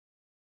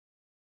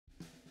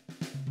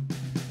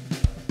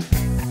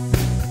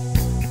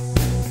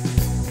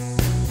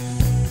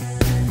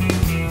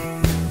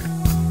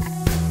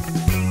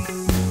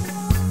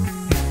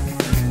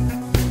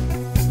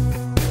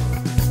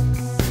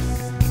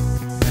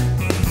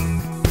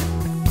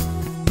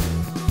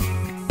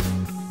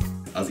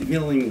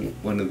emailing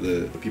one of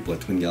the people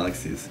at Twin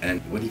Galaxies,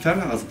 and when he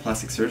found out I was a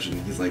plastic surgeon,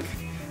 he's like,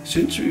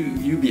 shouldn't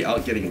you be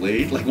out getting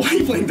laid? Like, why are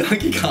you playing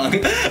Donkey Kong?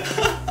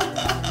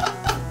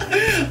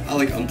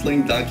 I'm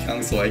playing Donkey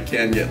Kong so I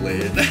can get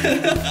laid.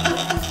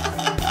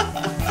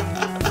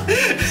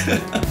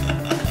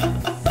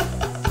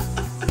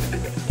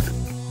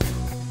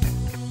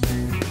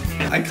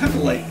 I kind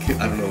of like,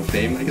 I don't know,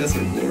 fame, I guess,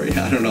 or glory,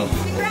 I don't know.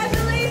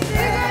 Congratulations!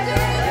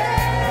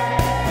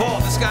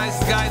 Paul, this guy's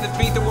the guy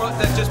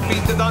that just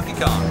beat the Donkey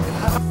Kong.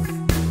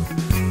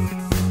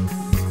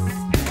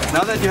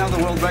 Now that you have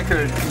the world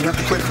record, you have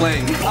to quit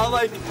playing. I'm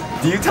like,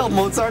 do you tell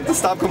Mozart to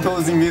stop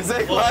composing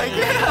music? Like,